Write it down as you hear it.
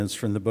It's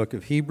from the book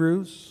of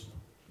Hebrews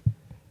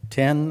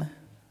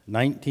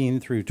 10:19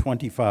 through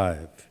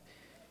 25.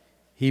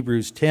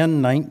 Hebrews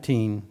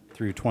 10:19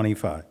 through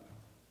 25.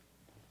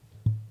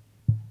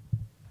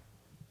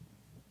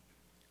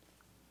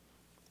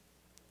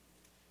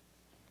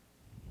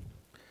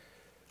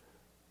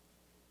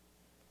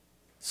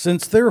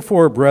 Since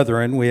therefore,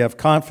 brethren, we have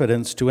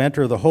confidence to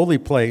enter the holy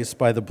place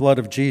by the blood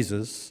of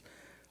Jesus,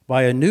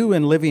 by a new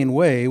and living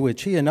way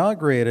which he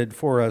inaugurated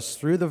for us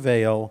through the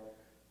veil,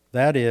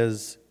 that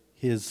is,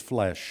 his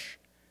flesh.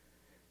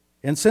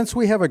 And since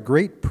we have a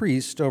great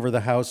priest over the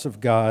house of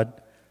God,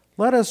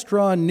 let us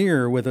draw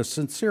near with a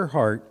sincere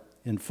heart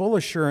in full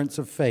assurance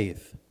of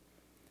faith,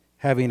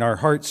 having our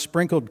hearts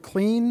sprinkled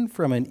clean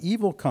from an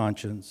evil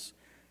conscience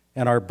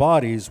and our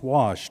bodies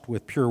washed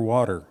with pure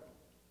water.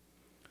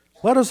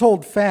 Let us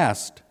hold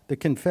fast the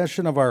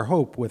confession of our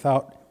hope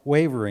without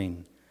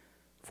wavering,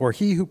 for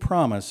he who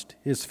promised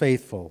is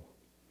faithful.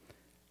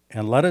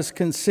 And let us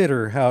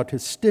consider how to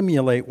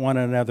stimulate one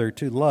another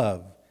to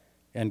love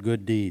and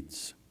good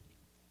deeds,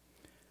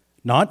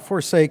 not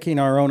forsaking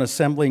our own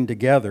assembling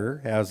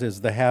together, as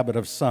is the habit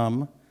of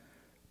some,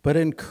 but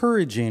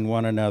encouraging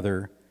one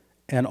another,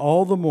 and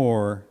all the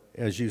more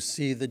as you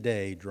see the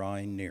day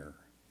drawing near.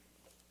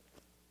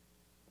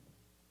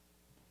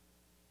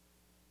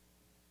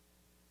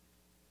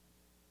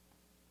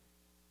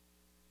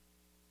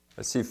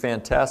 I see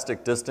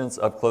fantastic distance.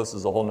 Up close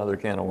is a whole nother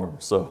can of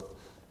worms. So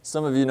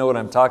some of you know what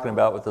I'm talking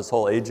about with this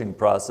whole aging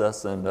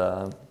process, and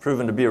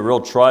proven to be a real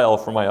trial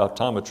for my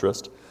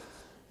optometrist.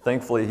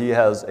 Thankfully, he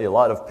has a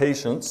lot of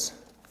patience,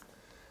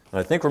 and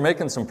I think we're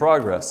making some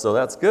progress, so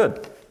that's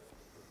good.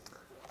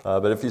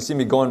 But if you see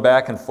me going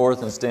back and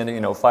forth and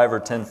standing, 5 or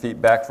 10 feet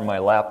back from my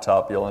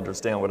laptop, you'll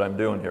understand what I'm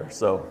doing here.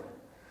 So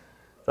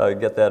thought I'd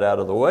get that out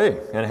of the way.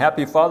 And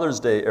happy Father's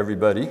Day,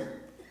 everybody.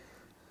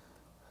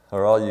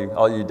 Or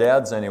all you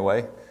dads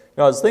anyway.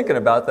 I was thinking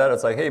about that.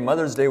 It's like, hey,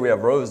 Mother's Day we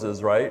have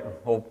roses, right?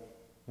 Well,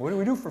 what do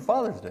we do for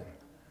Father's Day?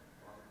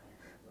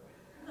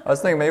 I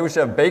was thinking maybe we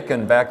should have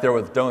bacon back there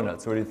with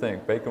donuts. What do you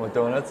think? Bacon with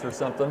donuts or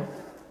something?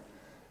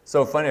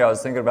 So funny, I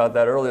was thinking about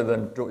that earlier.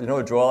 Then,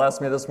 what Joel asked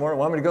me this morning?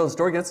 Want me to go to the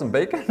store and get some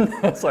bacon?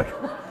 It's like,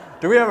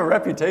 do we have a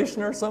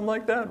reputation or something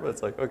like that? But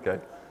it's like, okay,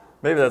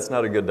 maybe that's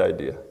not a good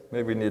idea.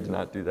 Maybe we need to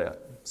not do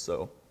that.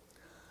 So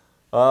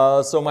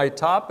my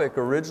topic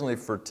originally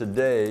for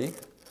today,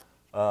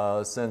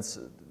 since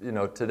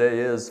today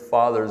is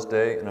Father's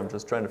Day, and I'm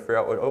just trying to figure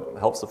out it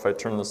helps if I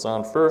turn this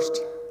on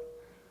first.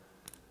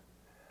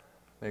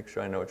 Make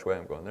sure I know which way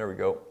I'm going. There we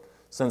go.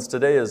 Since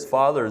today is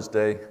Father's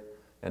Day,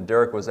 and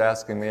Derek was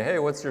asking me, hey,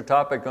 what's your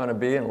topic going to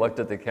be? And looked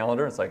at the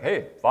calendar. It's like,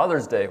 hey,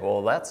 Father's Day.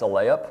 Well, that's a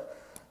layup.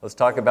 Let's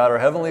talk about our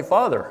Heavenly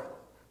Father.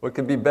 What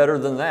could be better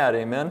than that?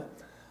 Amen.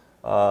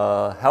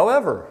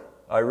 However,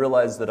 I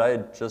realized that I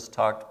had just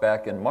talked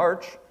back in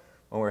March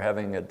when we were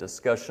having a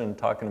discussion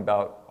talking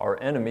about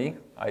our enemy,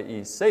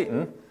 i.e.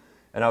 Satan,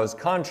 and I was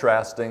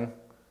contrasting,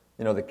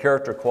 the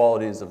character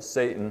qualities of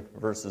Satan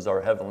versus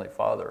our Heavenly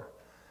Father.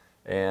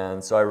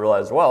 And so I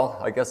realized, well,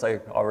 I guess I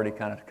already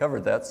kind of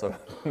covered that, so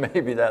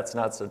maybe that's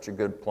not such a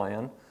good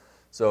plan.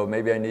 So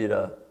maybe I need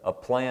a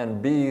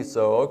plan B.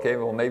 So, okay,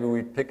 well, maybe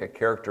we pick a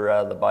character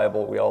out of the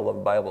Bible. We all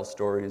love Bible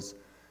stories.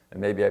 And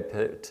maybe I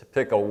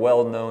pick a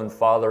well-known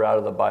father out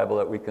of the Bible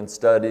that we can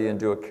study and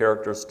do a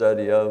character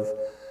study of.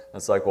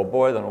 It's like, well,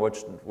 boy, then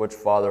which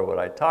father would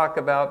I talk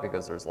about?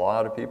 Because there's a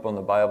lot of people in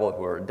the Bible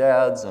who are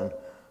dads. And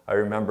I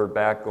remember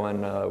back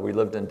when we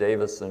lived in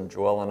Davis, and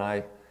Joel and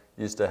I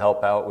used to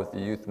help out with the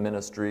youth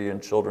ministry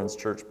and children's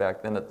church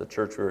back then at the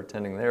church we were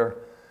attending there.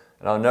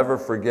 And I'll never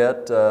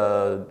forget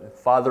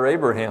Father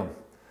Abraham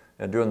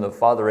and doing the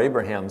Father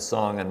Abraham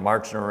song and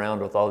marching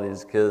around with all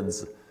these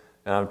kids.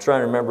 And I'm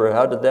trying to remember,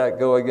 how did that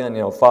go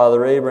again?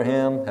 Father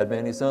Abraham had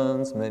many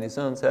sons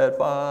had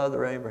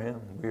Father Abraham.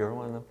 We are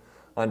one of them.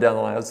 On down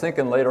the line. I was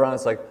thinking later on,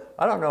 it's like,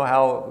 I don't know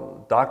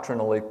how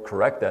doctrinally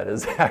correct that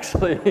is,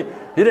 actually. He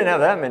didn't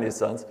have that many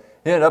sons.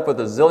 He ended up with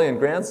a zillion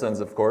grandsons,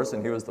 of course,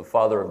 and he was the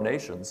father of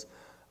nations.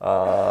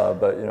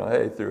 But,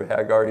 hey, through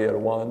Hagar he had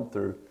one,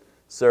 through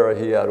Sarah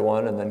he had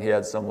one, and then he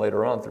had some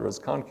later on through his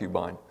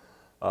concubine.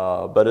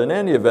 But in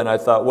any event, I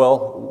thought,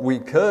 well, we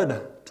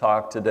could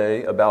talk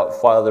today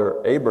about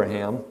Father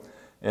Abraham,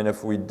 and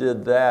if we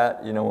did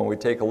that, when we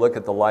take a look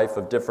at the life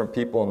of different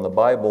people in the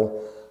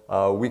Bible,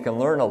 we can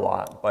learn a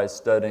lot by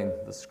studying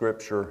the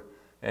Scripture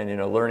and,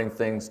 learning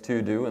things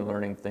to do and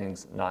learning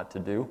things not to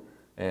do.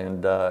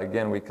 And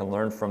again, we can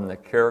learn from the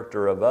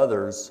character of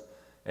others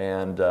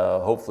and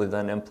hopefully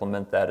then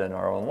implement that in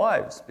our own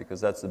lives,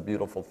 because that's the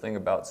beautiful thing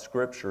about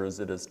Scripture is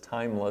it is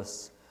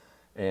timeless,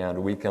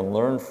 and we can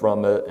learn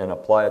from it and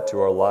apply it to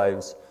our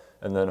lives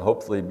and then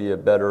hopefully be a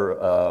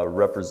better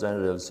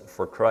representatives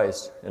for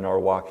Christ in our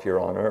walk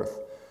here on earth.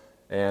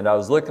 And I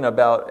was looking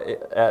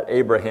at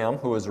Abraham,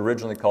 who was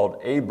originally called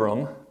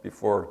Abram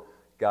before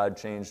God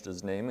changed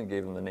his name and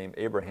gave him the name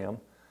Abraham.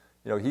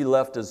 He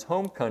left his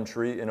home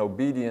country in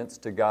obedience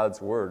to God's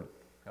word.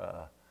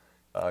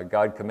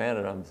 God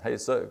commanded him, hey,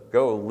 so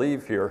go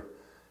leave here,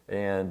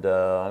 and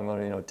I'm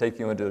going to take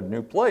you into a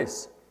new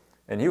place.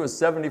 And he was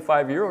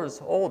 75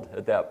 years old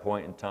at that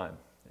point in time.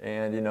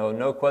 And,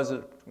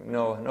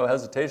 no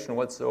hesitation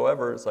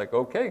whatsoever. It's like,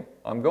 okay,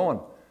 I'm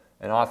going.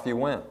 And off he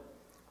went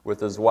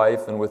with his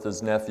wife and with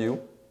his nephew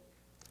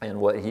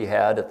and what he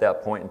had at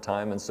that point in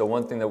time. And so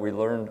one thing that we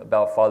learned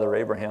about Father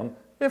Abraham,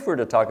 if we're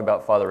to talk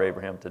about Father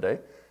Abraham today,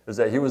 is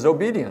that he was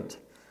obedient.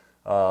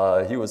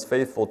 He was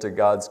faithful to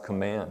God's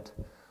command.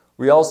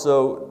 We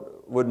also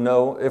would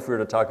know, if we were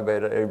to talk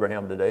about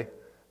Abraham today,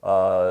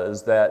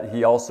 is that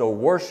he also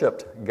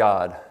worshiped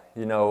God.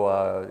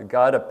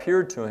 God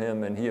appeared to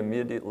him and he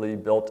immediately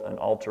built an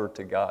altar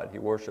to God. He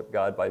worshiped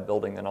God by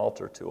building an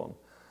altar to him.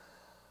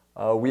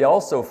 We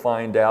also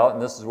find out,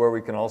 and this is where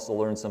we can also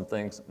learn some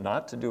things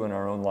not to do in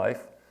our own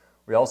life,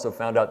 we also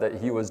found out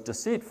that he was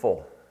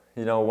deceitful.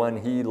 When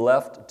he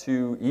left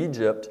to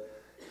Egypt,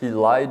 he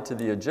lied to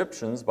the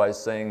Egyptians by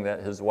saying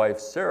that his wife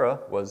Sarah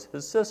was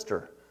his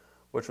sister,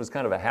 which was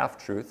kind of a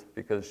half-truth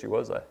because she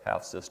was a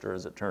half-sister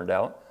as it turned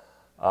out.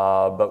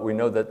 But we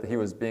know that he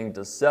was being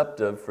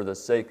deceptive for the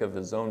sake of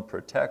his own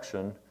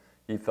protection.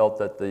 He felt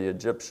that the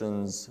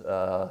Egyptians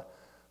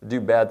do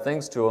bad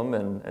things to him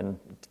and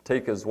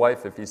take his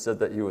wife if he said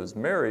that he was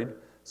married.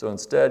 So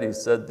instead he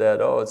said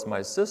that, oh, it's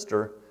my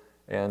sister.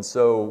 And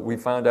so we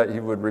found out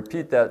he would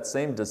repeat that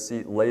same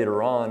deceit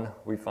later on.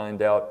 We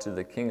find out to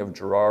the king of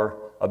Gerar,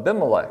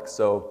 Abimelech.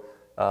 So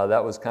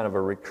that was kind of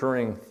a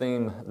recurring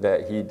theme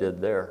that he did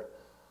there.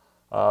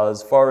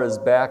 As far as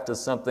back to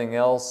something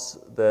else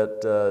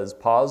that is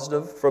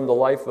positive from the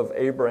life of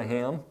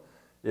Abraham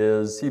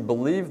is he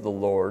believed the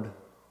Lord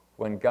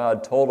when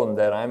God told him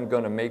that I'm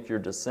going to make your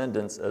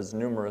descendants as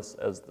numerous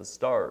as the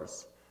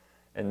stars.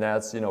 And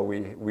that's,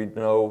 we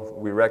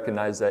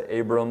recognize that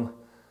Abram,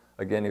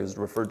 again, he was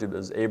referred to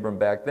as Abram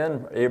back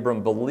then.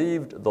 Abram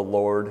believed the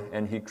Lord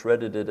and he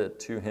credited it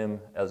to him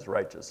as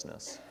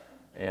righteousness.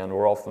 And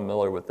we're all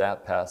familiar with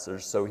that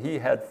passage. So he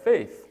had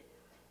faith,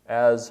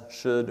 as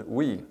should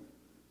we.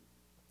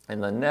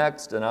 And the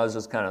next, and I was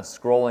just kind of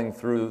scrolling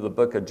through the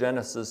book of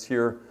Genesis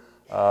here,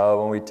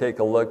 when we take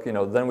a look,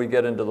 then we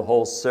get into the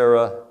whole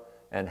Sarah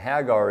and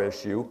Hagar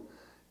issue.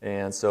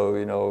 And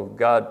so,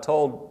 God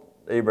told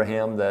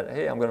Abraham that,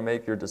 hey, I'm going to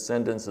make your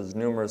descendants as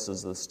numerous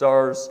as the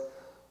stars.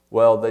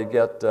 Well, they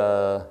get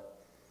a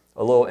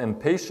little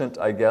impatient,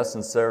 I guess,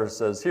 and Sarah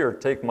says, here,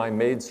 take my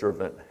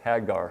maidservant,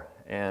 Hagar,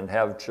 and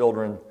have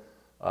children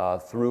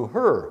through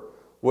her,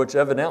 which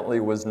evidently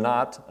was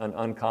not an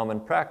uncommon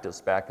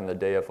practice back in the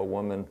day. If a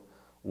woman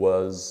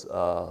was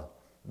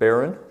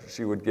barren,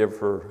 she would give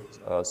her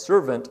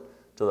servant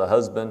to the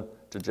husband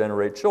to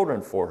generate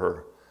children for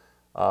her.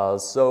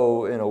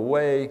 So in a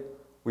way,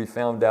 we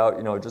found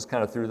out, just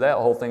kind of through that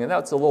whole thing, and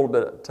that's a little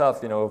bit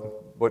tough,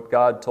 what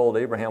God told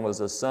Abraham was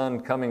a son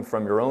coming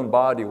from your own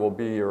body will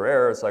be your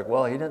heir. It's like,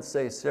 well, he didn't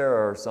say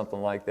Sarah or something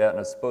like that, and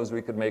I suppose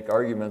we could make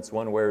arguments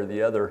one way or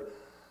the other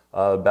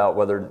about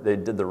whether they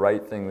did the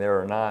right thing there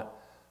or not.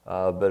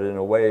 But in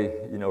a way,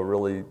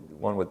 really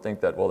one would think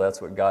that, well,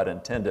 that's what God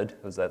intended,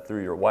 was that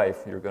through your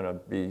wife,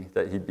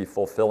 that he'd be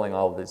fulfilling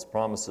all of these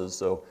promises.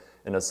 So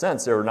in a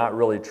sense, they were not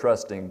really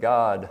trusting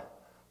God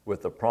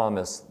with the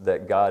promise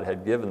that God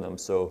had given them.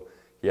 So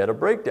he had a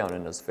breakdown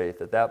in his faith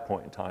at that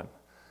point in time.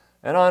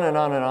 And on and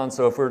on and on.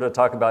 So if we were to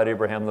talk about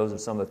Abraham, those are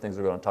some of the things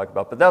we're going to talk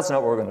about. But that's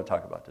not what we're going to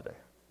talk about today.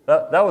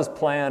 That was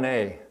plan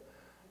A.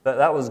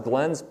 That was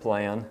Glenn's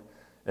plan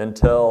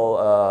until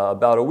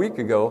about a week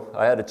ago.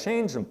 I had a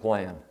change in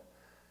plan.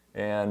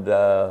 And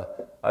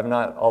I've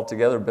not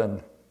altogether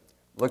been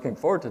looking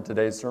forward to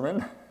today's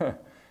sermon.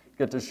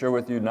 Get to share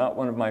with you not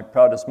one of my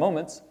proudest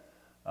moments,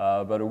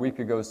 but a week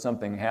ago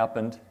something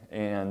happened.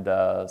 And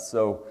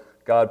so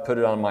God put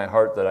it on my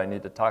heart that I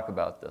need to talk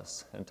about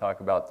this and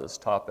talk about this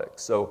topic.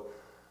 So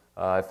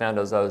I found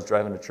as I was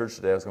driving to church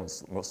today, I was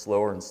going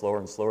slower and slower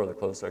and slower the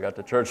closer I got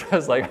to church. I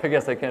was like, I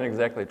guess I can't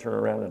exactly turn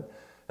around and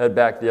head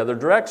back the other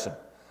direction.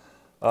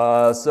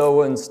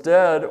 So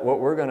instead,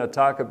 what we're going to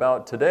talk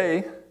about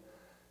today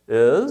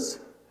is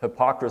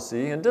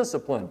hypocrisy and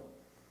discipline.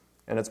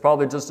 And it's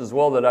probably just as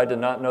well that I did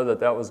not know that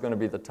that was going to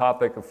be the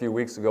topic a few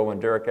weeks ago when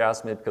Derek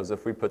asked me, because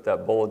if we put that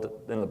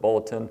in the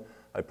bulletin,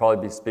 I'd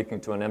probably be speaking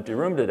to an empty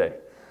room today.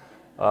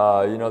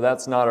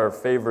 That's not our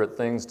favorite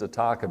things to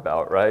talk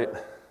about, right?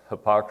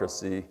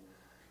 Hypocrisy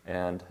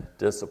and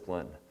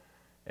discipline.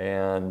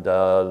 And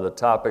the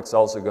topic's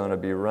also going to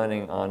be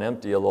running on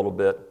empty a little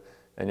bit.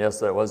 And yes,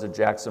 that was a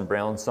Jackson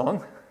Browne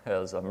song,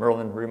 as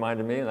Merlin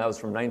reminded me, and that was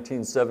from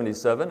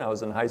 1977. I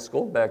was in high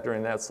school back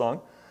during that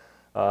song.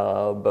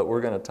 But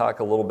we're going to talk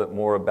a little bit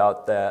more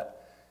about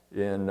that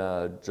in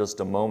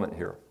just a moment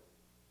here.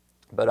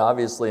 But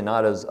obviously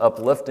not as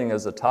uplifting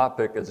as a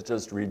topic as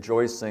just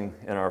rejoicing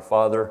in our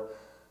Father.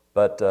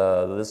 But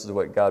this is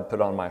what God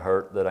put on my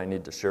heart that I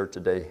need to share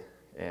today,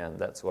 and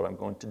that's what I'm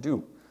going to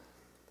do.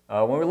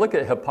 When we look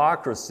at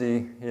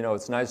hypocrisy,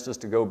 it's nice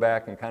just to go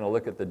back and kind of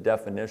look at the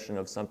definition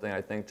of something,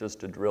 I think, just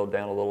to drill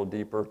down a little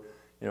deeper.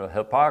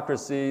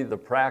 Hypocrisy, the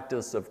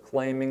practice of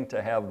claiming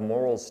to have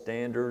moral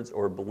standards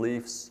or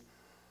beliefs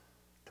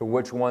to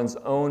which one's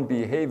own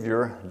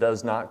behavior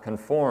does not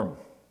conform.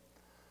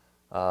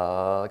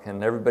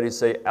 Can everybody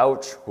say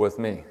ouch with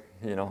me?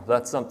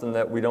 That's something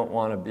that we don't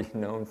want to be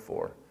known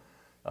for,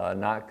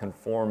 not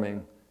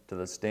conforming to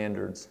the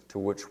standards to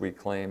which we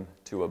claim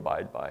to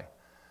abide by.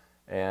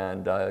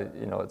 And,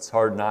 it's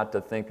hard not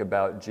to think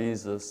about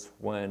Jesus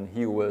when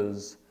he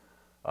was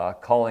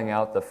calling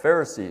out the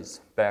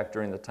Pharisees back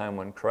during the time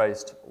when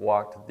Christ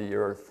walked the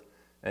earth.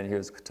 And he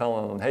was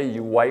telling them, hey,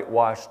 you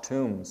whitewashed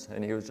tombs.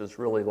 And he was just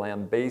really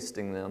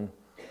lambasting them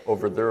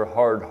over their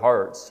hard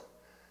hearts.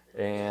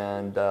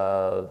 And,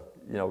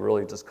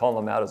 really just calling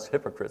them out as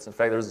hypocrites. In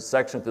fact, there's a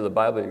section through the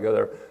Bible, you go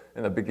there,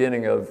 in the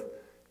beginning of,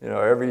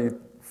 every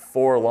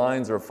 4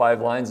 lines or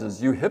 5 lines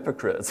is, you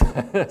hypocrites.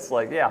 It's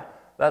like, yeah,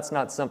 that's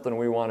not something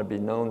we want to be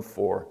known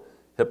for,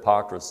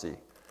 hypocrisy.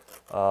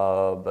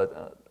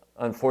 But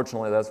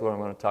unfortunately, that's what I'm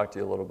going to talk to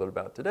you a little bit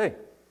about today.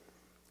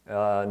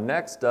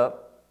 Next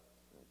up,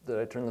 did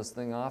I turn this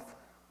thing off?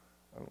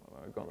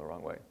 I'm going the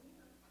wrong way.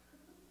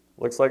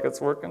 Looks like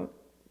it's working.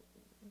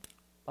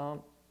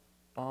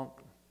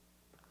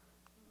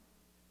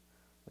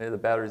 Maybe the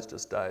batteries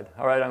just died.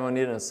 All right, I'm going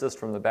to need an assist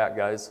from the back,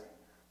 guys.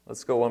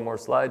 Let's go one more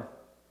slide.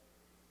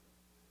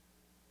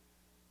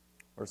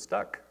 We're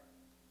stuck.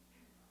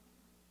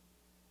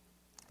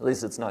 At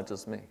least it's not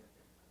just me.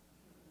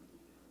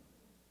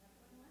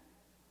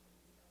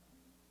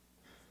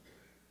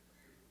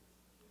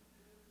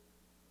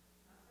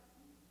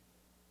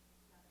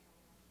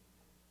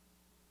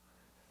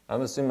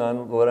 I'm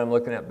assuming what I'm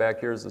looking at back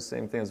here is the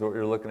same thing as what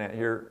you're looking at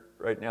here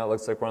right now. It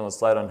looks like we're on the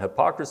slide on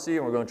hypocrisy,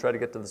 and we're going to try to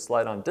get to the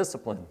slide on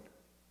discipline.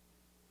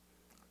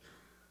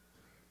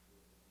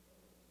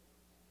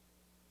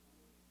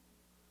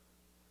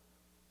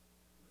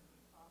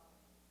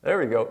 There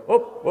we go.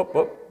 Whoop, whoop,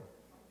 whoop.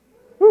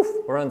 Woof,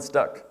 we're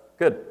unstuck.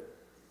 Good.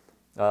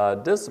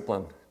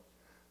 Discipline.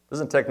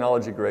 Isn't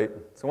technology great?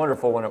 It's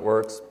wonderful when it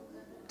works,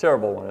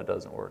 terrible when it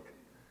doesn't work.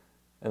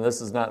 And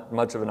this is not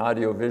much of an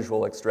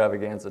audio-visual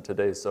extravaganza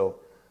today, so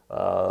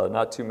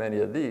not too many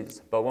of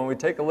these. But when we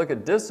take a look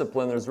at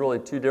discipline, there's really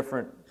 2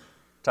 different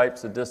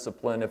types of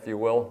discipline, if you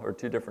will, or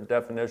 2 different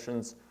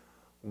definitions.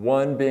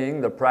 One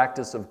being the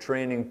practice of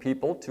training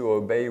people to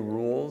obey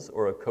rules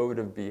or a code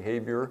of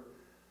behavior,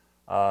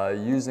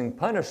 using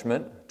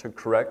punishment to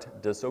correct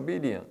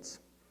disobedience.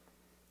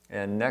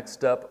 And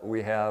next up,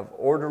 we have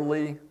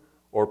orderly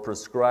or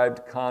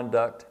prescribed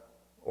conduct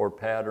or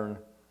pattern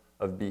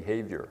of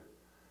behavior.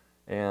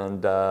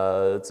 And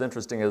it's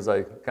interesting, as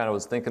I kind of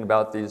was thinking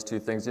about these 2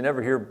 things, you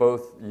never hear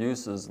both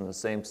uses in the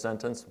same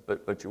sentence,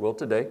 but you will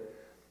today.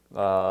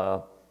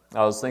 I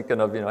was thinking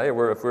of, hey, if we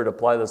were to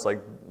apply this, like,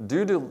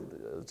 due to,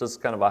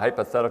 just kind of a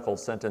hypothetical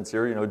sentence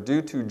here,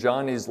 due to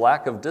Johnny's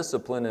lack of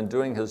discipline in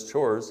doing his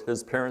chores,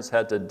 his parents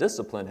had to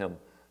discipline him.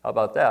 How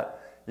about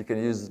that? You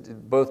can use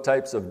both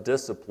types of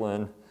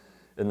discipline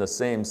in the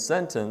same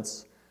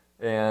sentence.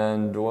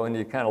 And when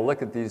you kind of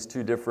look at these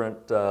 2 different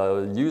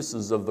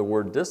uses of the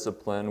word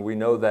discipline, we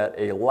know that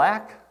a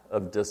lack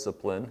of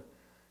discipline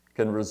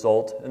can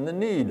result in the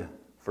need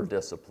for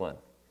discipline.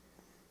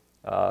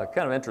 Kind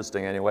of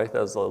interesting anyway.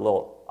 That was a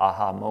little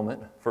aha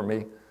moment for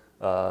me.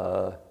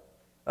 That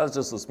was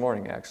just this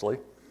morning, actually.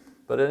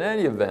 But in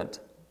any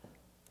event,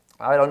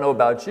 I don't know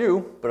about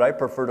you, but I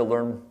prefer to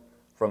learn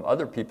from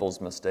other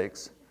people's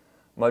mistakes,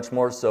 much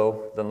more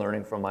so than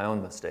learning from my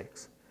own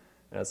mistakes.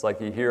 And it's like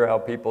you hear how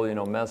people,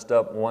 messed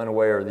up one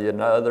way or the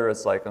other.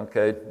 It's like,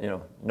 okay,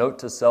 note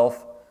to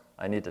self,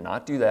 I need to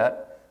not do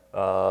that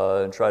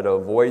and try to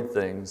avoid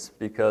things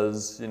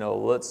because,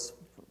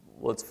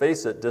 let's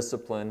face it,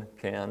 discipline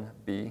can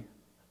be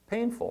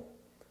painful.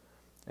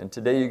 And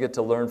today you get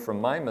to learn from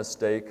my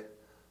mistake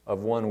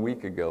of 1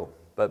 week ago.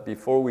 But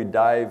before we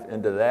dive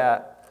into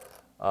that,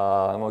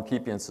 I'm going to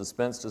keep you in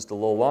suspense just a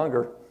little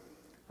longer.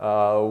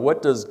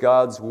 What does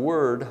God's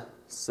Word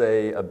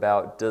say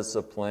about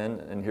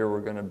discipline? And here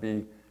we're going to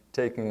be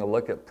taking a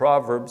look at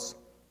Proverbs,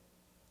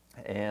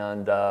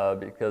 and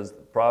because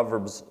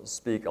Proverbs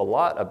speak a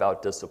lot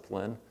about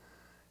discipline,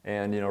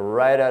 and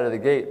right out of the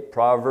gate,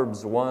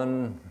 Proverbs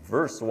 1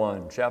 verse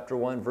 1, chapter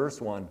 1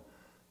 verse 1,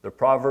 the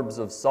Proverbs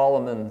of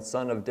Solomon,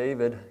 son of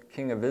David,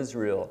 king of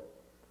Israel,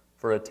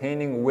 for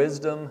attaining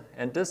wisdom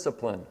and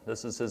discipline.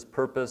 This is his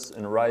purpose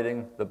in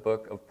writing the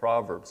book of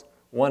Proverbs.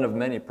 One of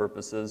many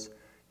purposes.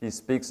 He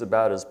speaks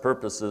about his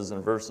purposes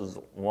in verses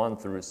 1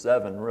 through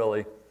 7,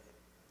 really.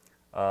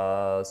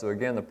 So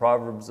again, the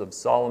Proverbs of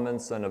Solomon,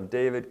 son of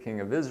David, king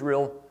of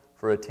Israel,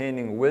 for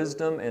attaining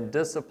wisdom and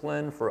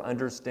discipline, for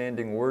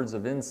understanding words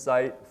of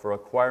insight, for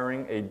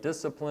acquiring a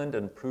disciplined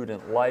and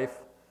prudent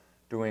life,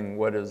 doing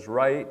what is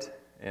right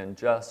and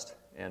just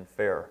and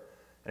fair.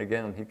 And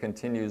again, he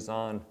continues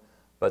on,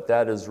 but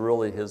that is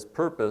really his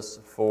purpose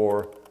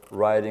for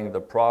writing the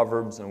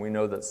Proverbs, and we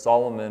know that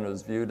Solomon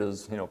was viewed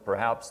as,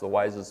 perhaps the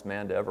wisest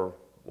man to ever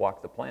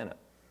walk the planet.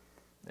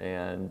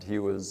 And he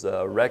was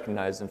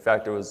recognized. In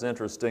fact, it was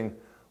interesting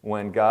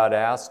when God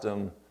asked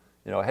him,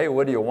 hey,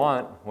 what do you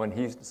want? When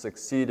he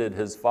succeeded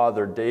his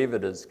father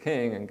David as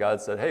king, and God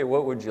said, hey,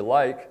 what would you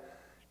like?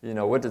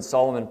 What did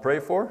Solomon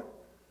pray for?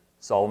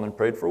 Solomon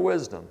prayed for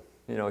wisdom.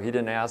 he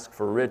didn't ask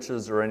for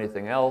riches or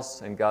anything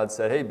else. And God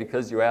said, hey,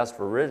 because you asked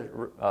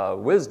for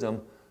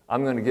wisdom,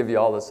 I'm going to give you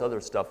all this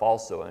other stuff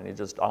also. And he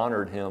just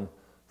honored him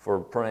for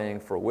praying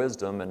for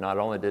wisdom. And not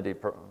only did he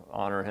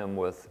honor him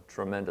with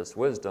tremendous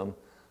wisdom,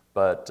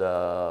 but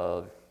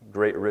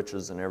great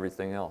riches and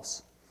everything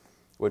else,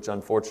 which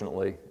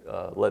unfortunately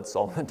led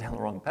Solomon down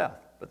the wrong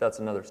path. But that's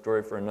another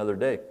story for another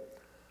day.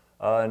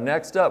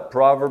 Next up,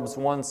 Proverbs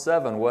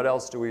 1:7. What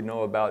else do we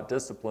know about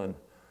discipline?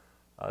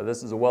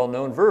 This is a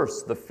well-known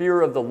verse. The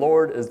fear of the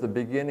Lord is the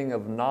beginning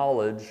of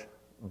knowledge,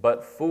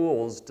 but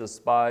fools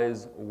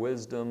despise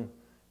wisdom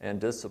and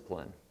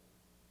discipline.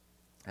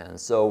 And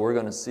so we're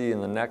going to see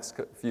in the next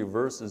few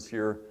verses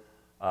here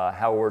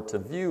how we're to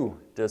view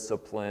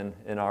discipline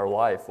in our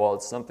life. Well,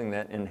 it's something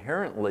that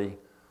inherently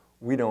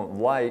we don't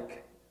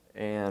like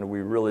and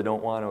we really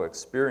don't want to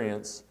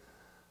experience.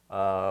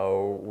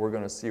 We're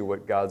going to see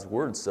what God's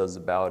Word says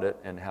about it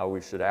and how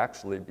we should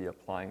actually be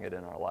applying it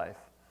in our life.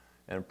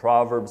 In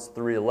Proverbs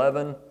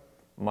 3:11,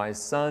 my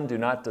son, do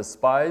not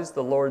despise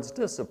the Lord's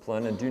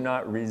discipline and do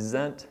not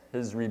resent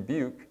his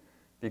rebuke,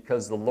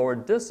 because the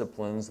Lord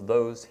disciplines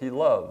those he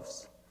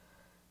loves.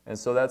 And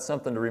so that's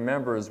something to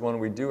remember, is when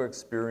we do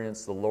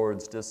experience the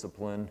Lord's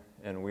discipline,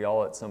 and we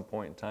all at some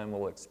point in time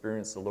will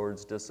experience the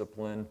Lord's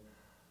discipline,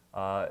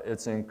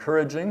 it's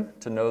encouraging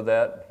to know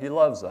that he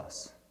loves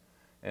us.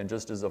 And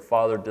just as a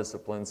father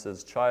disciplines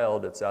his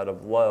child, it's out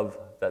of love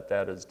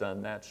that is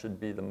done. That should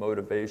be the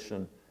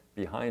motivation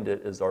behind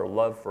it, is our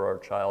love for our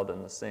child.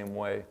 In the same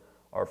way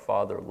our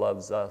Father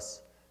loves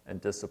us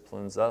and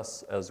disciplines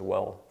us as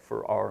well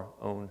for our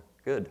own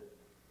good.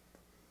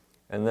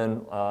 And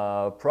then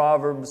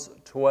Proverbs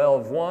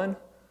 12:1,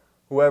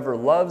 whoever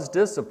loves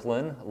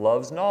discipline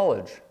loves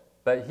knowledge,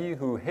 but he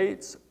who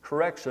hates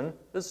correction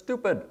is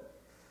stupid.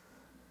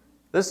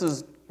 This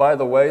is, by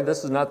the way,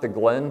 this is not the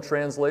Glenn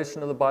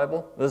translation of the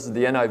Bible. This is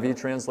the NIV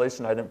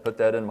translation. I didn't put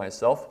that in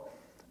myself.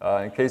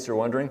 In case you're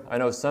wondering, I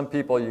know some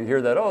people, you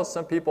hear that,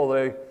 some people,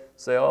 they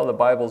say, the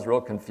Bible's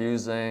real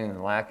confusing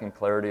and lacking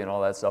clarity and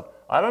all that stuff.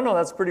 I don't know,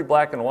 that's pretty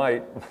black and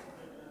white.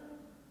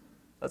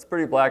 That's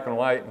pretty black and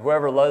white.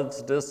 Whoever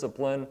loves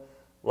discipline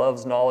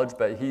loves knowledge,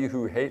 but he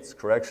who hates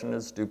correction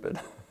is stupid.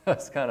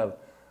 That's kind of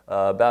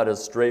about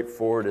as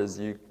straightforward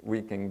as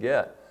we can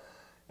get.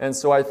 And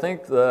so I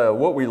think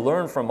what we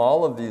learn from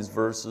all of these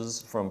verses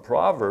from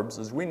Proverbs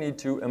is we need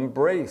to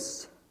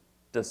embrace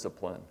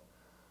discipline.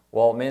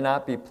 While it may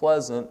not be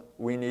pleasant,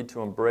 we need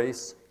to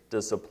embrace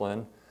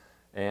discipline.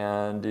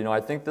 And,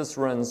 I think this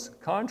runs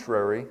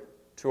contrary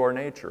to our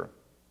nature.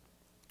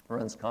 It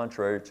runs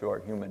contrary to our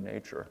human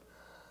nature.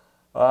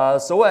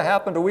 So what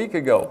happened a week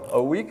ago?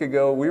 A week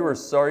ago, we were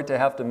sorry to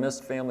have to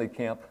miss family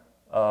camp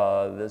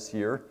this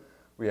year.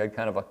 We had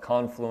kind of a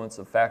confluence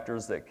of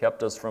factors that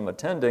kept us from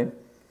attending.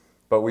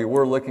 But we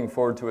were looking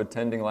forward to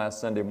attending last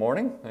Sunday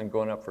morning and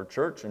going up for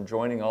church and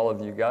joining all of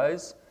you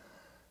guys.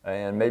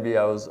 And maybe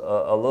I was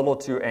a little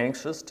too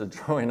anxious to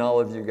join all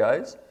of you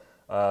guys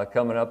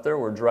coming up there.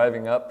 We're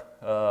driving up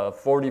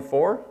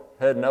 44,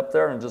 heading up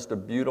there, and just a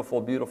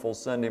beautiful, beautiful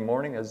Sunday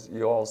morning, as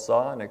you all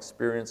saw and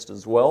experienced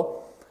as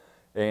well.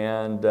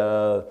 And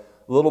a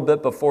little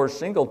bit before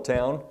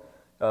Shingletown,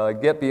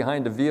 get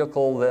behind a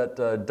vehicle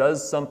that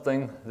does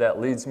something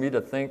that leads me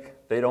to think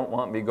they don't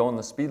want me going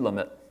the speed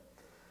limit.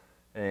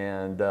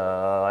 And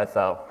I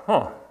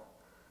thought,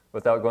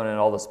 without going into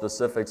all the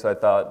specifics, I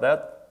thought,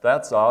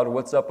 that's odd.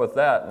 What's up with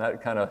that? And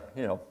that kind of,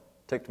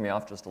 ticked me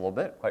off just a little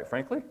bit, quite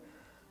frankly.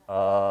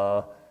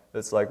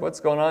 It's like,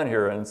 what's going on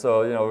here? And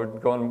so, we're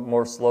going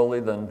more slowly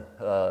than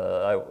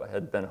I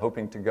had been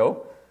hoping to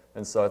go.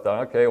 And so I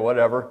thought, okay,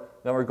 whatever.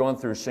 Then we're going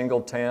through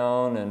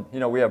Shingletown, and,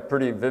 we have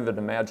pretty vivid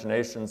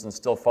imaginations and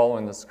still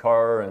following this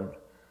car. And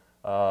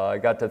I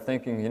got to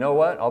thinking, you know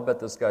what? I'll bet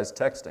this guy's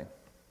texting.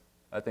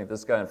 I think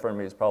this guy in front of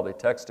me is probably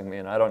texting me,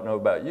 and I don't know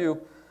about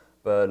you,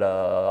 but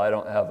I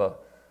don't have it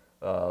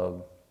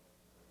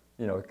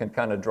can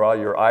kind of draw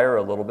your ire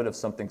a little bit if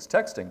somebody's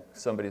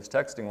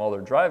texting while they're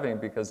driving,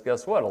 because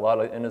guess what? A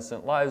lot of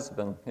innocent lives have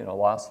been,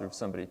 lost through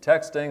somebody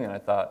texting, and I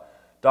thought,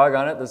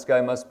 doggone it, this guy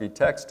must be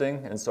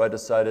texting, and so I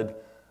decided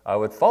I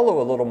would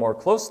follow a little more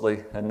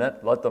closely and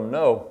let them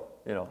know,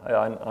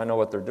 I know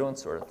what they're doing,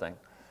 sort of thing.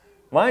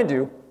 Mind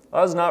you,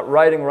 I was not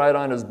riding right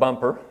on his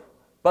bumper,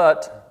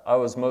 but I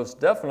was most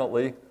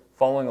definitely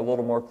following a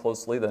little more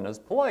closely than is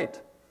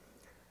polite.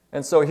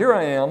 And so here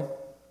I am,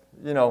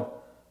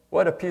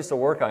 what a piece of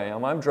work I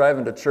am. I'm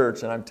driving to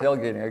church and I'm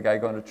tailgating a guy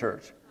going to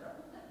church.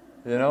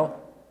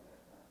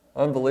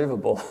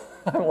 Unbelievable.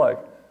 I'm like,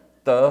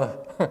 duh.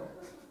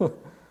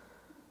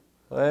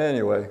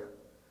 Anyway,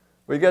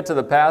 we get to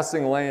the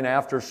passing lane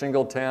after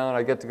Shingletown.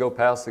 I get to go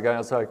past the guy and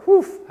it's like,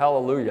 whew,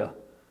 hallelujah.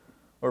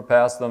 We're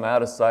past them,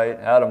 out of sight,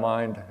 out of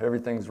mind.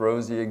 Everything's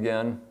rosy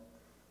again.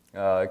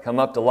 Come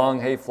up to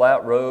Long Hay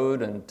Flat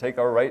Road and take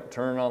our right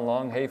turn on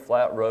Long Hay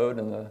Flat Road,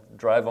 and the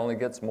drive only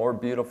gets more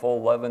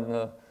beautiful, loving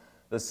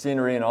the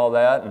scenery and all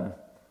that, and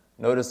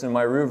notice in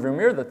my rearview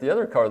mirror that the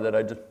other car that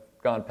I'd just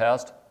gone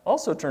past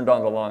also turned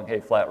on the Long Hay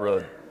Flat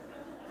Road.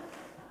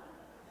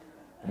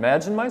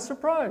 Imagine my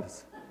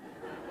surprise.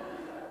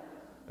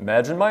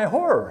 Imagine my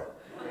horror.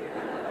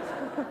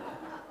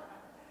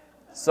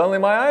 Suddenly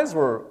my eyes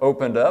were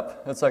opened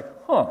up. It's like,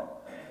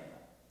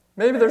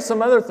 maybe there's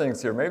some other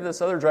things here. Maybe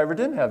this other driver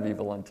didn't have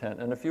evil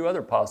intent, and a few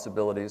other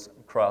possibilities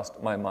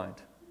crossed my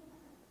mind.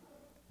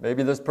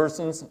 Maybe this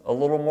person's a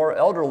little more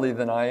elderly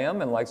than I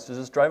am and likes to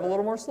just drive a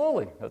little more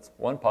slowly. That's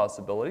one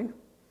possibility.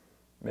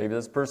 Maybe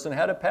this person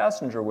had a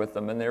passenger with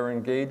them and they were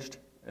engaged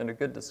in a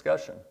good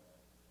discussion.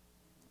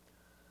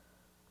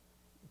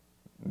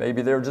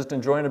 Maybe they were just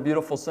enjoying a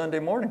beautiful Sunday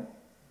morning,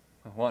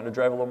 wanting to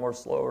drive a little more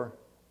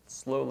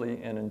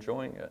slowly and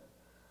enjoying it.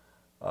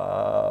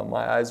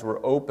 My eyes were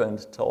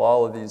opened to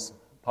all of these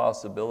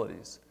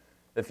possibilities.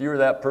 If you were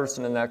that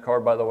person in that car,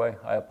 by the way,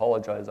 I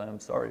apologize. I am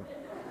sorry.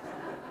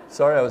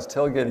 Sorry I was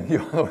tailgating you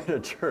on the way to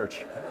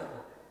church.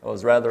 I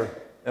was rather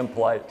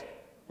impolite.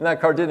 And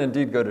that car did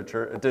indeed go to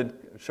church. It did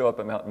show up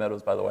at Mountain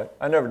Meadows, by the way.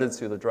 I never did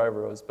see who the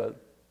driver was,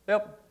 but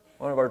yep,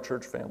 one of our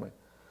church family.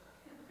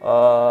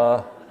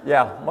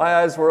 Yeah, my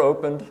eyes were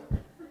opened.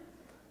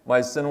 My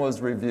sin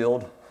was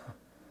revealed.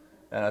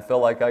 And I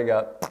felt like I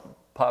got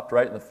popped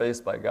right in the face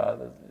by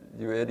God.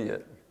 You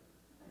idiot.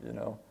 You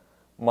know,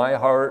 my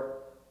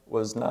heart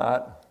was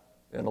not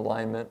in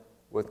alignment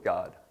with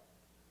God.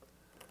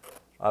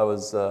 I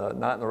was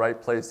not in the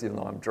right place, even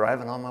though I'm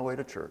driving on my way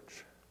to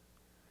church.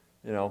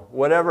 You know,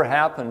 whatever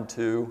happened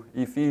to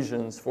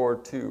Ephesians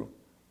 4:2?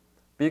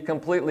 Be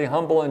completely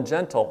humble and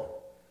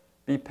gentle.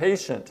 Be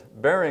patient,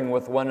 bearing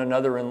with one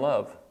another in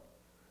love.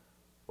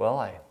 Well,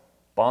 I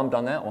bombed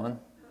on that one.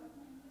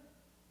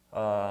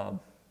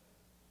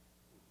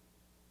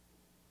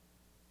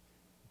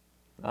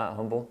 Not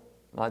humble,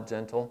 not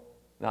gentle,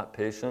 not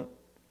patient,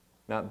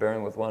 not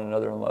bearing with one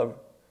another in love.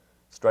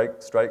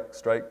 Strike, strike,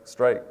 strike,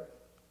 strike.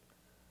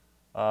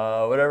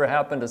 Whatever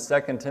happened to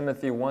 2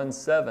 Timothy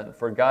 1:7?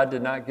 For God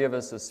did not give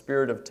us a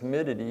spirit of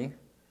timidity,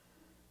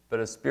 but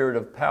a spirit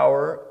of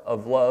power,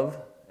 of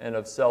love, and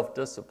of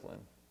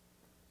self-discipline.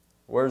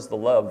 Where's the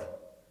love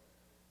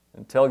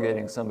in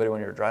tailgating somebody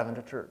when you're driving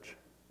to church?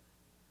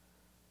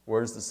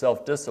 Where's the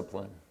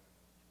self-discipline?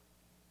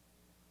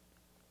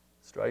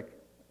 Strike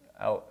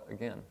out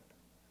again.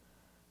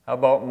 How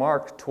about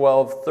Mark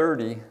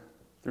 12:30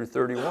 through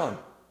 31?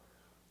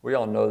 We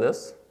all know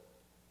this.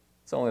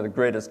 It's only the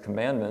greatest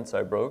commandments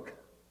I broke.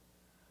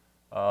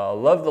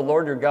 Love the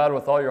Lord your God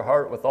with all your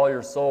heart, with all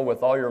your soul,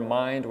 with all your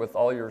mind, with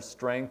all your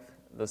strength.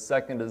 The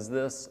second is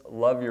this: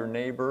 love your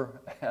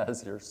neighbor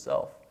as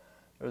yourself.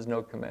 There's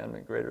no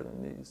commandment greater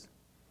than these.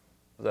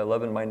 Was I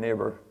loving my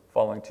neighbor,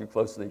 following too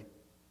closely,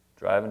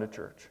 driving to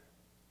church,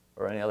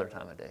 or any other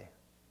time of day?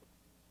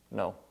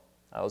 No,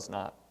 I was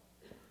not.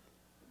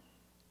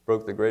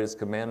 Broke the greatest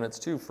commandments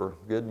too for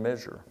good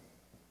measure.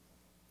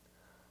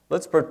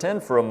 Let's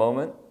pretend for a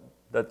moment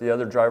that the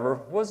other driver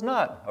was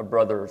not a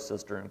brother or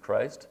sister in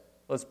Christ.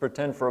 Let's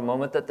pretend for a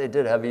moment that they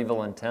did have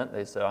evil intent.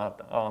 They said,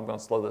 I'm going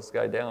to slow this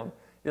guy down.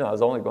 You know, I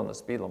was only going the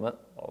speed limit.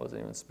 I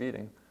wasn't even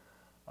speeding.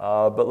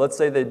 But let's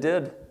say they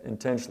did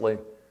intentionally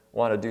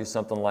want to do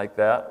something like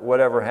that.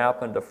 Whatever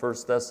happened to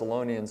 1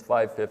 Thessalonians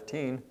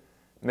 5:15,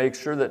 make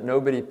sure that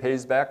nobody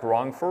pays back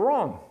wrong for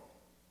wrong.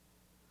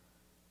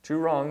 Two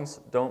wrongs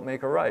don't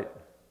make a right.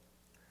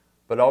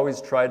 But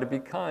always try to be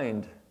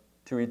kind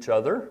to each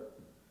other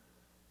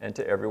and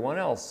to everyone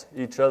else.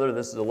 Each other,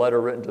 this is a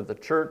letter written to the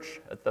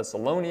church at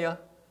Thessalonia,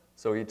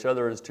 so each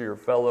other is to your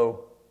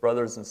fellow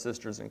brothers and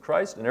sisters in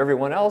Christ, and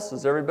everyone else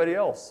is everybody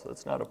else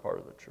that's not a part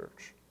of the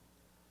church.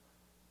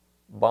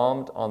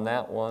 Bombed on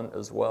that one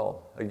as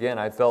well. Again,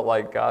 I felt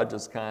like God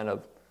just kind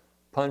of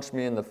punched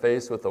me in the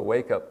face with a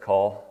wake-up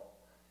call,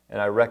 and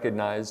I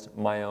recognized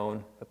my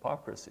own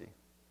hypocrisy.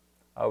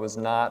 I was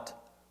not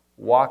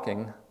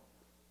walking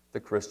the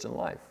Christian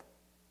life.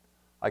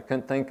 I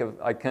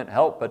couldn't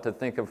help but to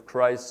think of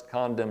Christ's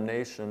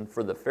condemnation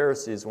for the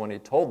Pharisees when he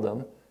told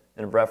them,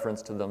 in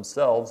reference to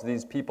themselves,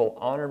 these people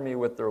honor me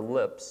with their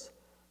lips,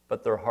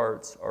 but their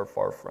hearts are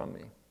far from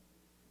me.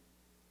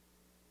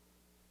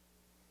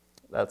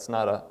 That's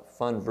not a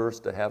fun verse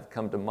to have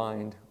come to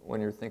mind when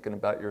you're thinking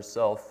about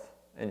yourself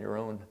and your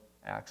own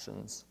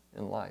actions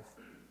in life.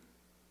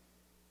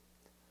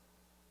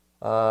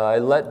 I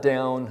let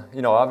down,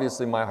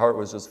 obviously my heart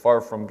was just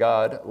far from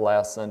God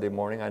last Sunday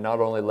morning. I not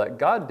only let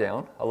God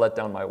down, I let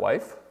down my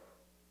wife,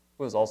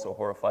 who was also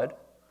horrified.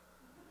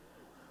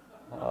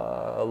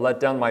 I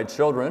let down my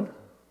children.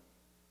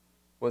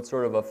 What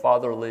sort of a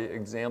fatherly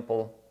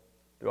example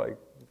do I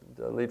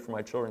lead for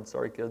my children?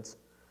 Sorry, kids.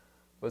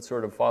 What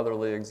sort of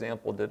fatherly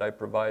example did I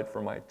provide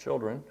for my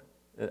children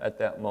at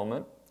that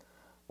moment?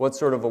 What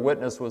sort of a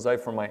witness was I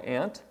for my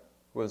aunt,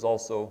 who was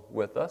also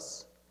with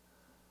us?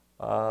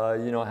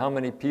 How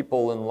many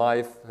people in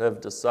life have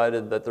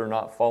decided that they're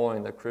not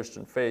following the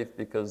Christian faith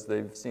because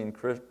they've seen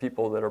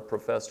people that are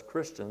professed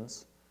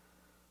Christians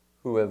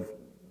who have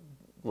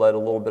led a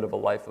little bit of a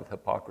life of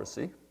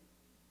hypocrisy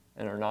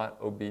and are not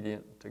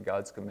obedient to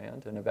God's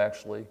command and have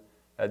actually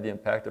had the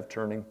impact of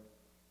turning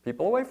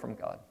people away from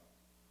God.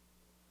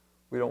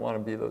 We don't want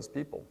to be those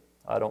people.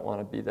 I don't want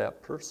to be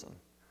that person.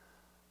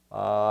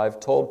 I've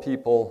told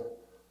people,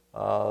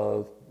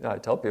 I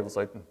tell people, it's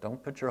like,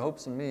 don't put your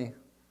hopes in me.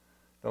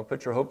 Don't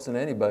put your hopes in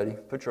anybody.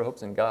 Put your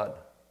hopes in God.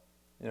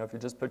 If you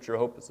just put your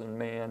hopes in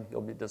man,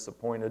 you'll be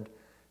disappointed.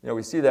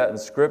 We see that in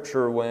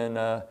Scripture when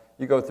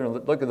you go through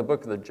and look at the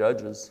book of the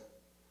Judges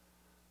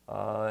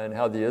and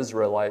how the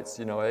Israelites,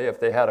 hey, if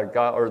they had a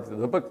God, or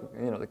the book,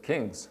 the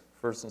Kings,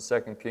 1st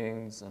and 2nd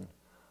Kings, and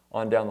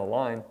on down the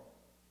line,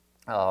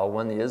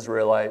 when the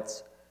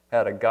Israelites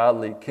had a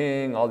godly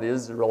king, all the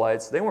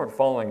Israelites, they weren't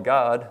following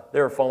God,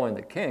 they were following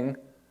the king.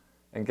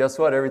 And guess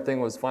what? Everything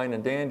was fine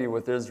and dandy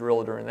with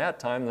Israel during that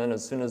time. Then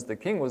as soon as the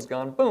king was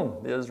gone, boom,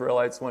 the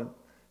Israelites went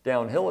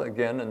downhill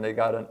again, and they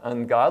got an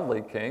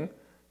ungodly king,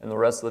 and the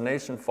rest of the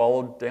nation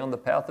followed down the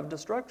path of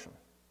destruction.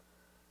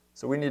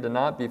 So we need to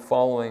not be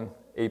following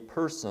a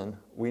person.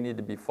 We need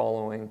to be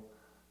following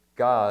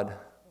God,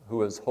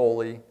 who is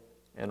holy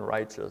and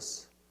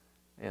righteous,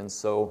 and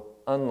so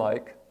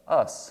unlike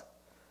us.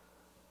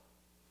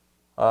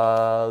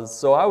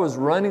 So I was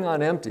running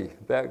on empty.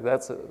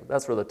 That's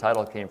where the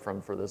title came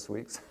from for this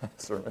week's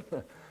sermon.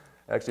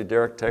 Actually,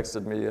 Derek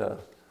texted me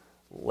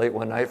late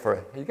one night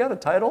you got a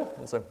title?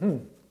 I was like,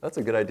 that's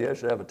a good idea. I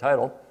should have a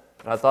title.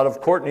 And I thought of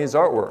Courtney's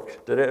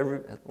artwork.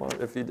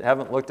 If you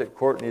haven't looked at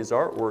Courtney's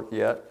artwork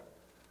yet,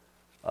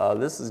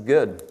 this is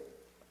good.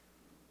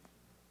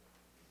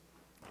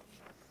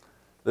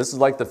 This is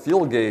like the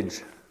fuel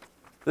gauge.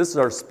 This is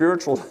our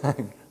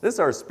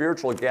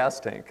spiritual gas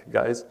tank,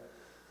 guys.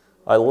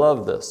 I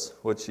love this,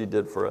 what she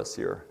did for us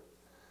here.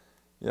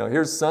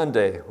 Here's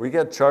Sunday. We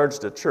get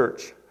charged at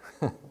church.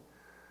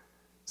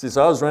 See,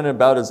 so I was running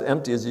about as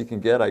empty as you can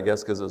get, I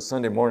guess, because it was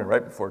Sunday morning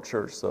right before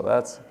church. So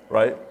that's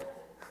right.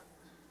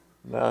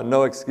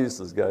 No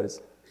excuses,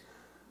 guys.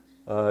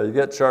 You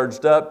get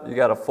charged up. You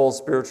got a full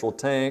spiritual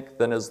tank.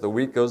 Then as the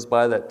week goes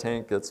by, that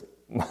tank gets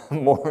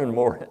more and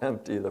more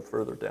empty the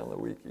further down the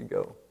week you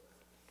go.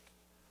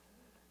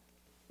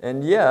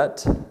 And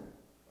yet,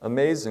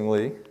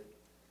 amazingly,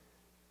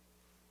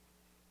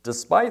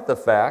 despite the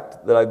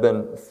fact that I've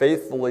been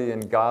faithfully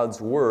in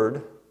God's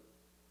Word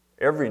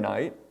every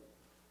night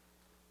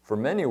for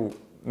many,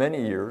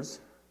 many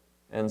years,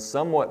 and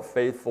somewhat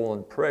faithful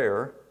in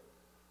prayer,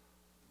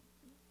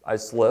 I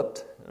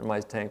slipped and my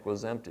tank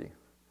was empty.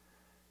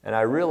 And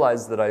I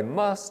realized that I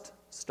must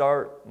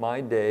start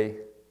my day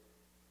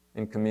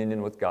in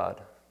communion with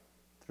God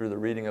through the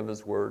reading of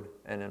His Word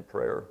and in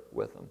prayer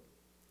with Him.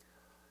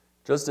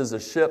 Just as a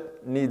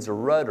ship needs a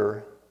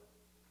rudder,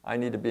 I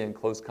need to be in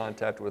close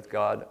contact with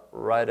God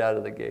right out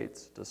of the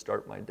gates to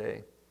start my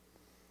day.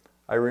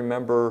 I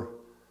remember,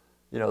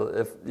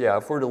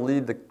 if we're to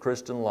lead the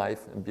Christian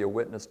life and be a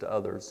witness to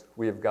others,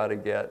 we have got to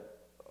get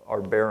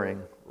our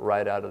bearing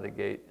right out of the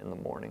gate in the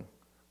morning.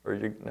 Or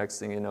next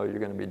thing you know, you're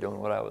going to be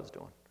doing what I was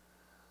doing.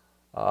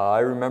 I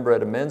remember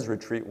at a men's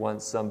retreat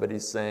once somebody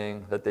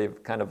saying that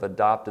they've kind of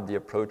adopted the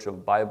approach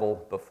of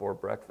Bible before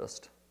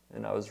breakfast.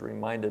 And I was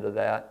reminded of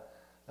that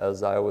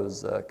as I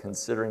was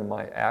considering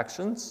my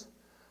actions.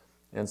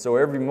 And so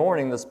every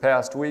morning this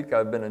past week,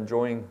 I've been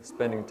enjoying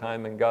spending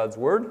time in God's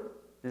Word,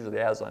 usually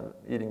as I'm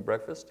eating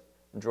breakfast,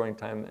 enjoying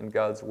time in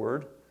God's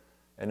Word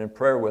and in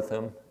prayer with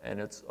Him,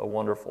 and it's a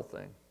wonderful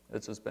thing.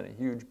 It's just been a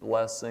huge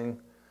blessing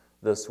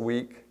this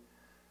week.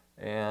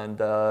 And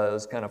it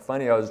was kind of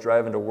funny. I was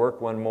driving to work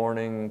one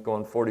morning,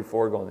 going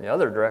 44, going the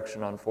other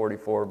direction on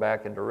 44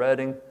 back into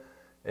Redding.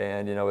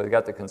 And, we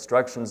got the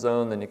construction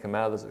zone, then you come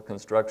out of the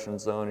construction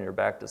zone and you're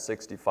back to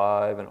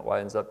 65 and it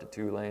widens up to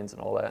 2 lanes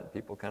and all that. And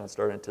people kind of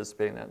start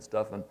anticipating that and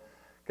stuff. And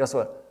guess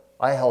what?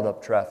 I held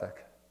up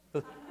traffic.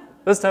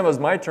 This time it was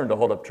my turn to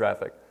hold up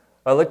traffic.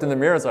 I looked in the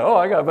mirror and said,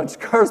 I got a bunch of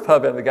cars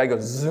popping up. The guy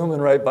goes zooming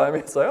right by me.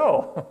 It's like,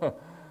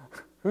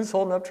 who's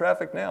holding up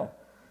traffic now?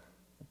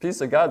 The peace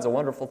of God's a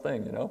wonderful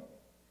thing,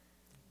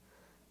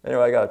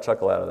 Anyway, I got a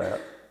chuckle out of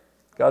that.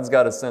 God's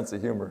got a sense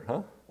of humor,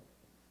 huh?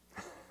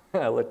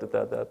 I looked at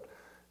that.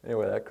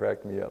 Anyway, that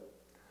cracked me up.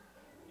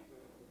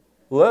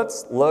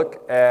 Let's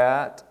look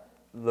at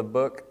the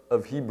book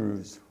of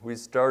Hebrews. We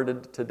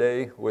started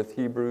today with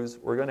Hebrews.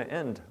 We're going to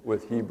end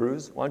with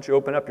Hebrews. Why don't you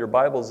open up your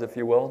Bibles, if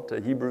you will, to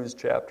Hebrews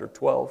chapter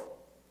 12.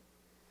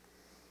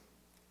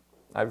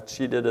 I've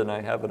cheated and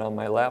I have it on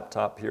my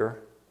laptop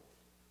here.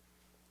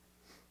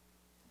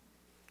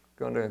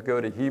 Going to go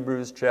to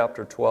Hebrews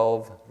chapter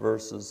 12,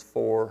 verses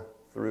 4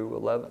 through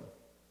 11.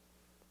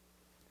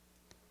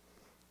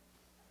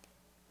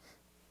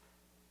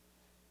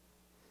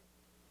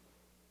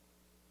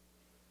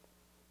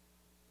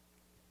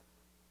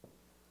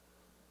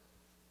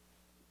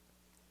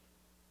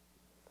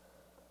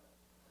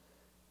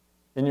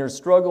 In your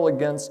struggle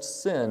against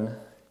sin,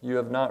 you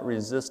have not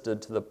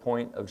resisted to the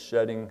point of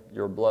shedding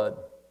your blood.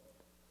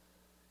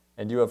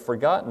 And you have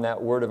forgotten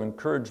that word of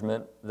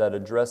encouragement that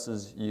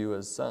addresses you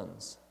as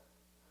sons.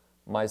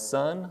 My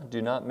son,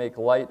 do not make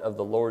light of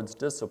the Lord's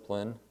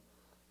discipline,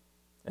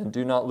 and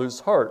do not lose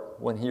heart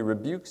when He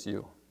rebukes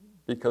you,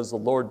 because the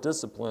Lord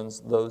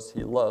disciplines those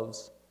He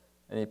loves,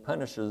 and He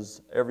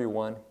punishes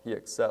everyone He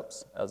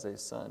accepts as a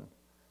son.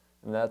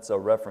 And that's a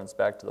reference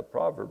back to the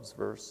Proverbs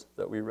verse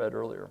that we read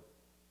earlier.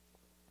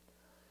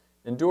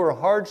 Endure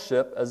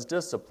hardship as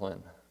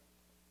discipline.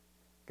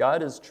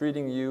 God is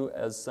treating you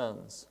as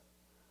sons.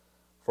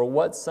 For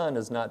what son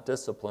is not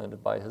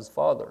disciplined by his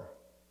father?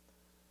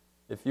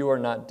 If you are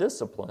not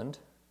disciplined,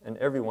 and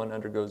everyone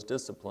undergoes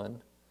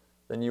discipline,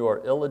 then you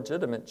are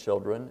illegitimate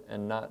children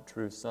and not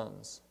true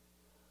sons.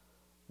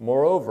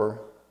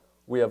 Moreover,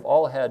 we have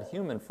all had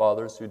human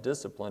fathers who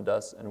disciplined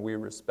us, and we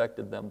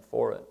respected them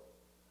for it.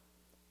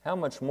 How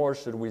much more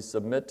should we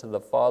submit to the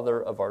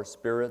Father of our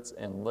spirits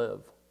and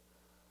live?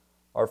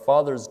 Our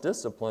fathers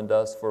disciplined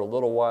us for a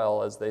little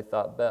while as they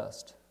thought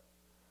best.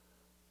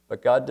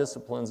 But God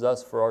disciplines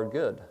us for our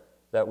good,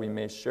 that we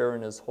may share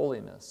in His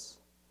holiness.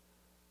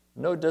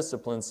 No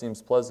discipline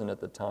seems pleasant at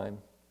the time,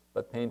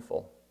 but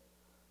painful.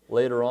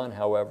 Later on,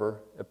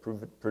 however, it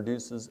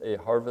produces a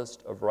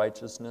harvest of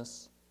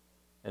righteousness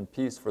and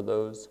peace for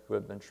those who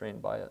have been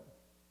trained by it.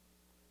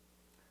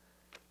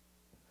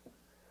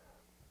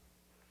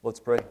 Let's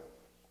pray.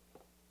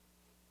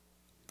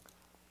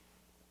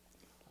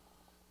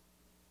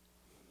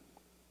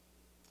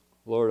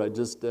 Lord, I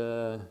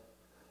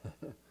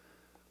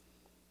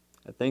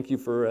thank you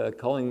for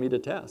calling me to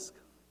task.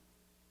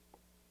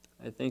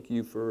 I thank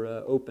you for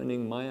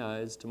opening my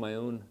eyes to my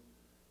own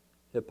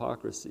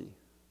hypocrisy.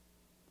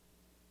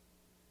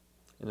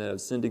 And that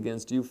I've sinned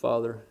against you,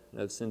 Father, and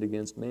I've sinned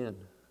against man.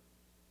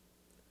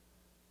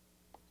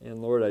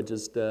 And Lord, I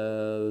just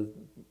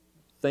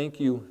thank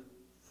you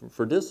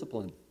for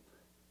discipline.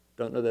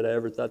 Don't know that I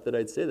ever thought that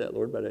I'd say that,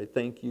 Lord, but I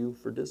thank you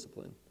for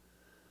discipline.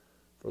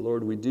 For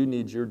Lord, we do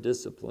need your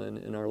discipline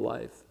in our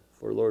life.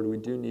 For Lord, we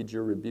do need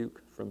your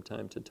rebuke from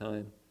time to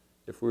time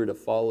if we're to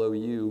follow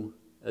you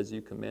as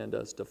you command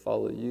us to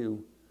follow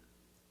you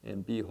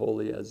and be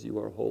holy as you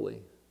are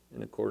holy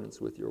in accordance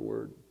with your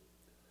word.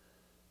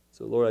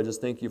 So Lord, I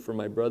just thank you for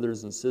my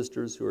brothers and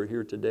sisters who are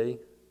here today.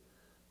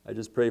 I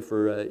just pray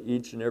for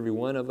each and every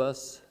one of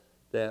us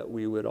that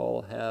we would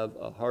all have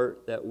a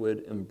heart that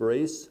would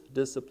embrace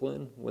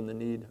discipline when the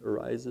need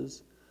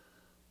arises.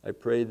 I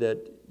pray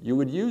that you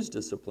would use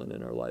discipline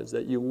in our lives,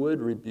 that you would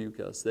rebuke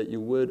us, that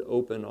you would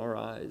open our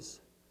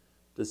eyes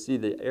to see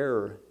the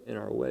error in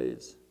our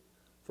ways.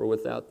 For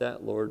without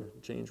that,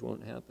 Lord, change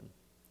won't happen.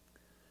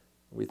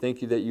 We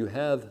thank you that you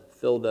have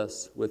filled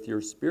us with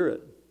your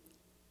Spirit,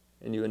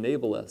 and you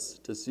enable us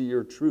to see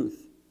your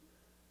truth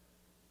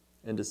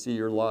and to see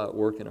your law at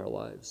work in our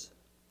lives.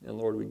 And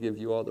Lord, we give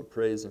you all the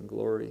praise and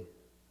glory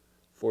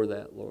for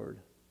that, Lord.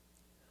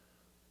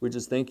 We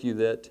just thank you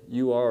that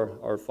you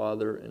are our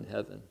Father in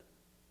heaven.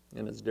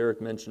 And as Derek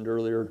mentioned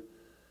earlier,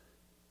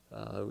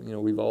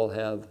 we've all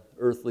have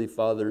earthly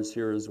fathers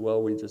here as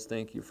well. We just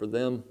thank you for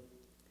them.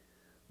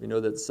 We know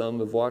that some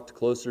have walked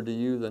closer to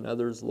you than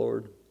others,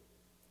 Lord.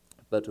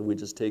 But we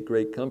just take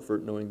great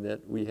comfort knowing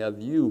that we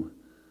have you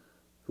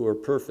who are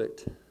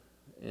perfect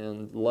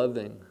and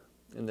loving,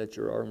 and that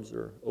your arms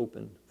are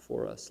open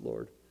for us,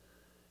 Lord.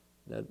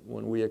 That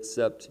when we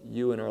accept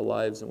you in our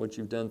lives and what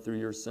you've done through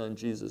your Son,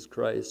 Jesus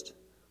Christ,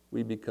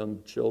 we become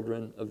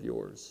children of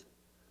yours.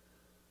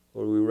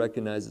 Lord, we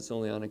recognize it's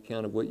only on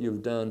account of what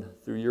you've done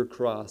through your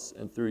cross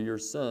and through your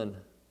Son,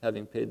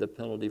 having paid the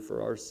penalty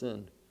for our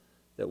sin,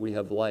 that we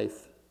have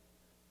life,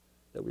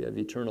 that we have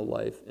eternal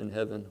life in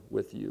heaven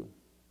with you.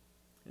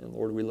 And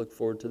Lord, we look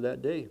forward to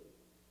that day.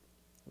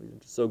 We're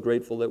so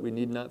grateful that we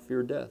need not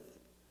fear death,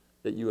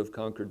 that you have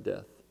conquered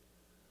death.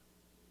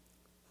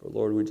 For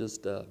Lord, we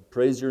just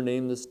praise your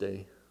name this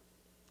day,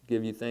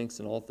 give you thanks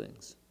in all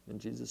things. In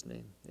Jesus'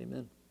 name,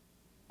 amen.